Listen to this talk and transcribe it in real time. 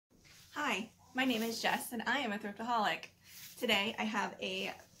My name is Jess and I am a thriftaholic. Today I have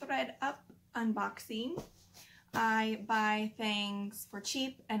a Thredup unboxing. I buy things for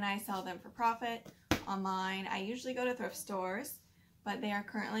cheap and I sell them for profit online. I usually go to thrift stores, but they are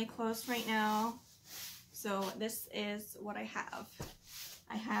currently closed right now. So this is what I have.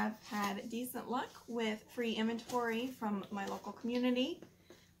 I have had decent luck with free inventory from my local community,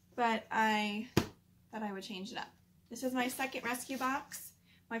 but I thought I would change it up. This is my second rescue box.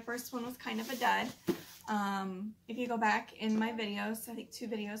 My first one was kind of a dud. If you go back in my videos, I think 2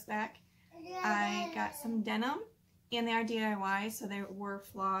 videos back, I got some denim and they are DIY, so there were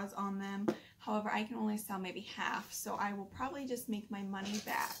flaws on them. However, I can only sell maybe half, so I will probably just make my money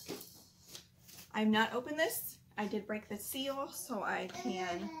back. I've not opened this. I did break the seal, so I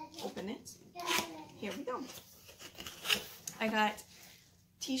can open it. Here we go. I got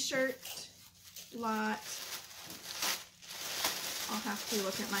T-shirt lot. I'll have to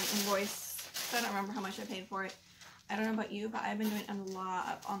look at my invoice. I don't remember how much I paid for it. I don't know about you, but I've been doing a lot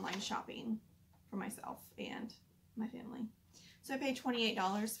of online shopping for myself and my family. So I paid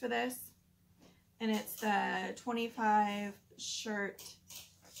 $28 for this, and it's the 25 shirt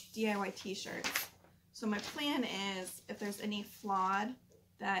DIY t-shirts. So my plan is, if there's any flawed,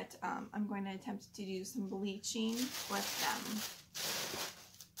 that I'm going to attempt to do some bleaching with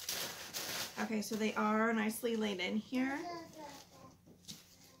them. Okay, so they are nicely laid in here.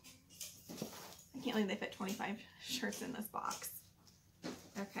 I can't believe they fit 25 shirts in this box.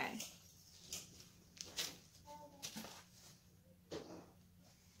 Okay.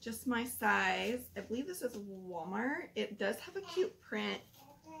 Just my size. I believe this is Walmart. It does have a cute print.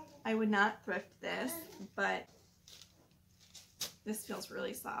 I would not thrift this, but this feels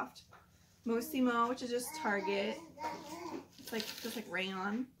really soft. Mossimo, which is just Target. It's like just like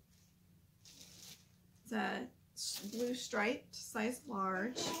rayon. It's a blue striped, size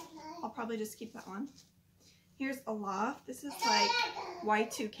large. I'll probably just keep that one. Here's a loft. This is like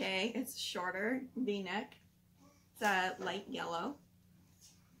Y2K. It's shorter, V-neck. It's a light yellow.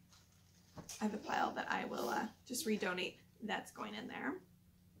 I have a pile that I will just redonate. That's going in there.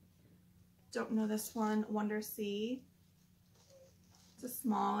 Don't know this one. Wonder Sea. It's a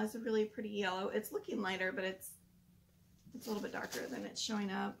small. It's a really pretty yellow. It's looking lighter, but it's a little bit darker than it's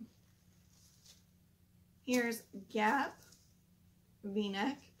showing up. Here's Gap.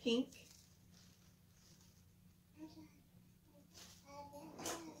 V-neck, pink.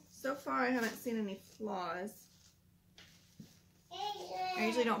 So far I haven't seen any flaws. I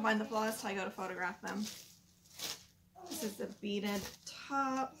usually don't find the flaws till I go to photograph them. This is the beaded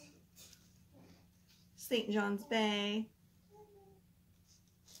top. St. John's Bay.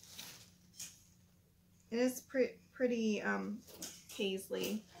 It is pretty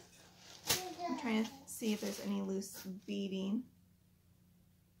paisley. I'm trying to see if there's any loose beading.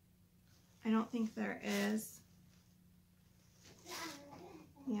 I don't think there is.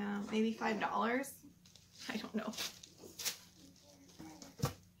 Yeah, maybe $5. I don't know.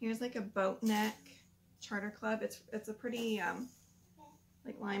 Here's like a boat neck Charter Club. It's a pretty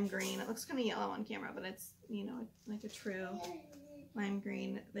like lime green. It looks kind of yellow on camera, but it's, you know, like a true lime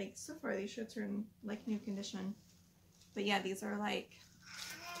green. Like, so far these shirts are in like new condition. But yeah, these are like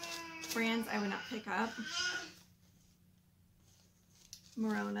brands I would not pick up.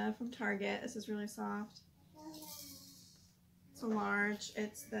 Morona from Target. This is really soft. It's a large.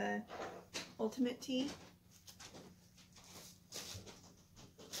 It's the Ultimate Tee.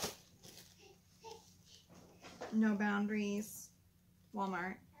 No Boundaries.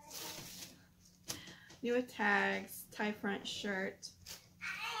 Walmart. New with tags. Tie front shirt.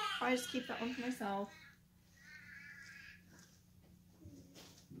 Probably just keep that one for myself.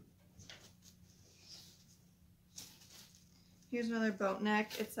 Here's another boat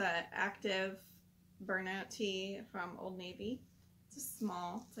neck. It's a active burnout tee from Old Navy. It's a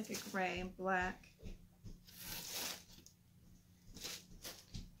small. It's like a gray and black.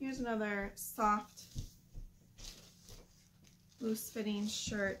 Here's another soft, loose fitting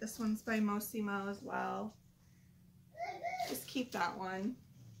shirt. This one's by Mossimo as well. Just keep that one.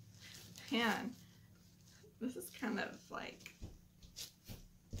 Man, this is kind of like,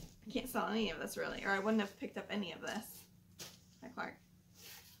 I can't sell any of this really, or I wouldn't have picked up any of this. Clark.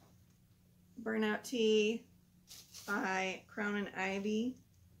 Burnout Tee by Crown and Ivy.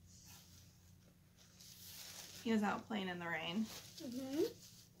 He was out playing in the rain.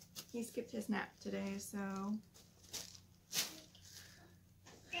 He skipped his nap today, so.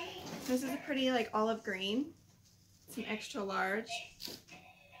 This is a pretty like olive green. It's an extra large.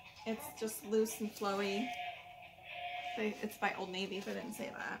 It's just loose and flowy. It's by Old Navy, if I didn't say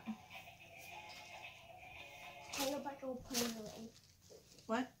that. I look like a pony.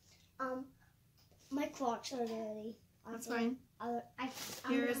 What? clock's so dirty. That's fine. I'm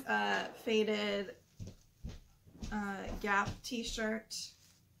Here's a faded Gap t-shirt.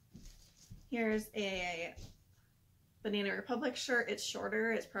 Here's a Banana Republic shirt. It's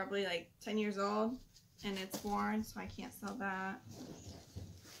shorter. It's probably like 10 years old and it's worn, so I can't sell that.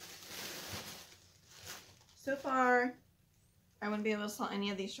 So far, I wouldn't be able to sell any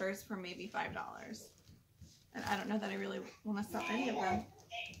of these shirts for maybe $5. And I don't know that I really want to sell any of them.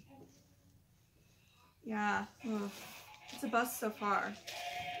 Yeah, it's a bust so far.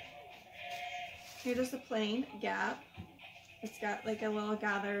 Here's just a plain Gap. It's got like a little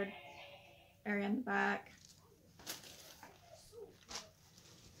gathered area in the back.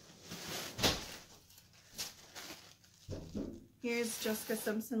 Here's Jessica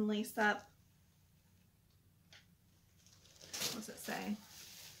Simpson lace up. What's it say?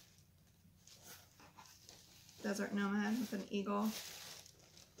 Desert Nomad with an eagle.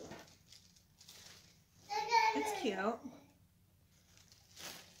 It's cute.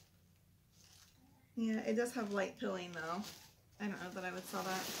 Yeah, it does have light pilling though. I don't know that I would sell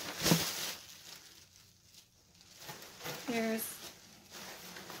that. Here's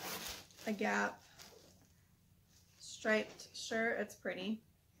a Gap striped shirt. It's pretty.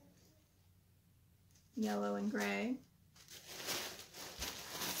 Yellow and gray.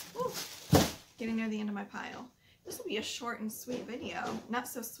 Ooh, getting near the end of my pile. This will be a short and sweet video. Not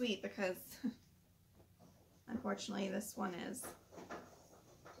so sweet because unfortunately this one is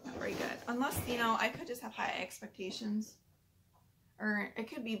not very good. Unless, you know, I could just have high expectations. Or it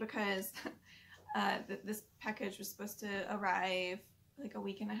could be because this package was supposed to arrive like a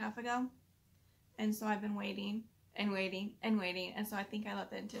week and a half ago. And so I've been waiting and waiting and waiting. And so I think I let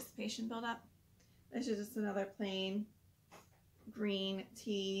the anticipation build up. This is just another plain green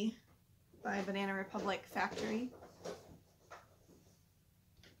tee by Banana Republic Factory.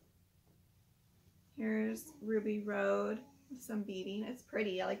 Here's Ruby Road with some beading. It's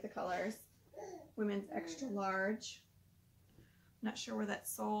pretty. I like the colors. Women's extra large. Not sure where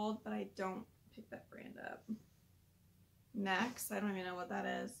that's sold, but I don't pick that brand up. Next, I don't even know what that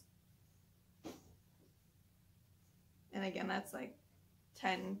is. And again, that's like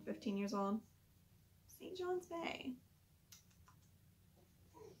 10, 15 years old. St. John's Bay.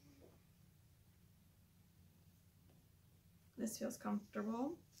 This feels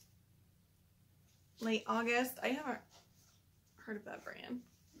comfortable. Late August. I haven't heard of that brand,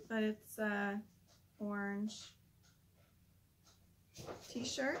 but it's orange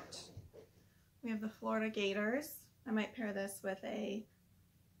t-shirt. We have the Florida Gators. I might pair this with a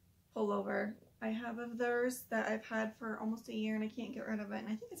pullover I have of theirs that I've had for almost a year and I can't get rid of it, and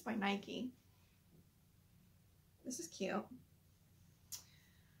I think it's by Nike. This is cute.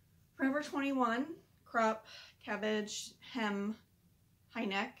 Forever 21 crop cabbage hem high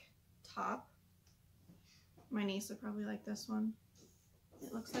neck top. My niece would probably like this one.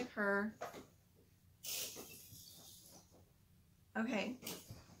 It looks like her. Okay.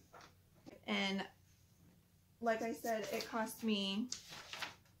 And like I said, it cost me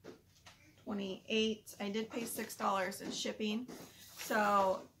 $28. I did pay $6 in shipping,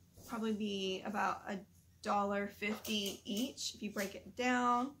 so probably be about $1.50 each. If you break it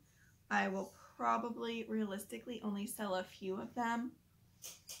down, I will probably realistically only sell a few of them.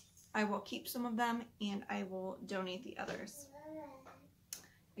 I will keep some of them and I will donate the others.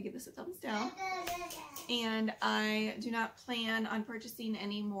 I give this a thumbs down. And I do not plan on purchasing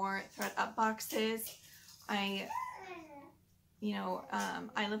any more Thredup boxes. I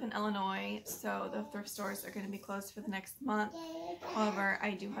live in Illinois, so the thrift stores are going to be closed for the next month. However,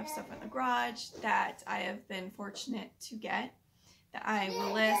 I do have stuff in the garage that I have been fortunate to get that I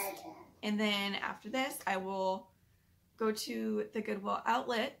will list. And then after this, I will go to the Goodwill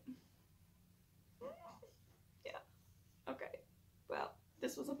outlet. Yeah. Okay. Well,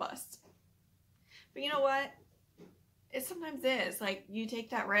 this was a bust. But you know what? It sometimes is. Like, you take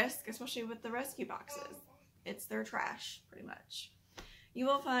that risk, especially with the rescue boxes. It's their trash, pretty much. You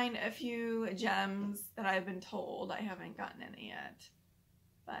will find a few gems that I've been told. I haven't gotten any yet.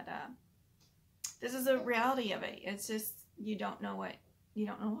 But this is a reality of it. It's just you don't know what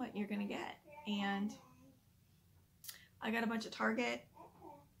you're gonna get. And I got a bunch of Target,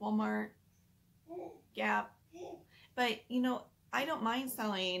 Walmart, Gap. But you know, I don't mind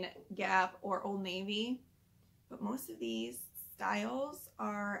selling Gap or Old Navy, but most of these styles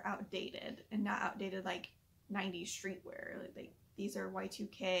are outdated, and not outdated like 90s streetwear. Like these are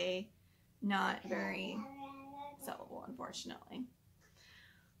Y2K, not very sellable, unfortunately.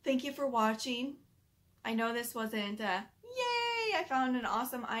 Thank you for watching. I know this wasn't a yay, I found an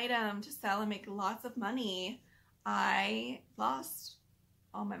awesome item to sell and make lots of money. I lost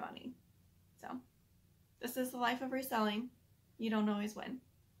all my money. So This is the life of reselling. You don't always win.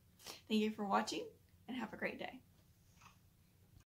 Thank you for watching and have a great day.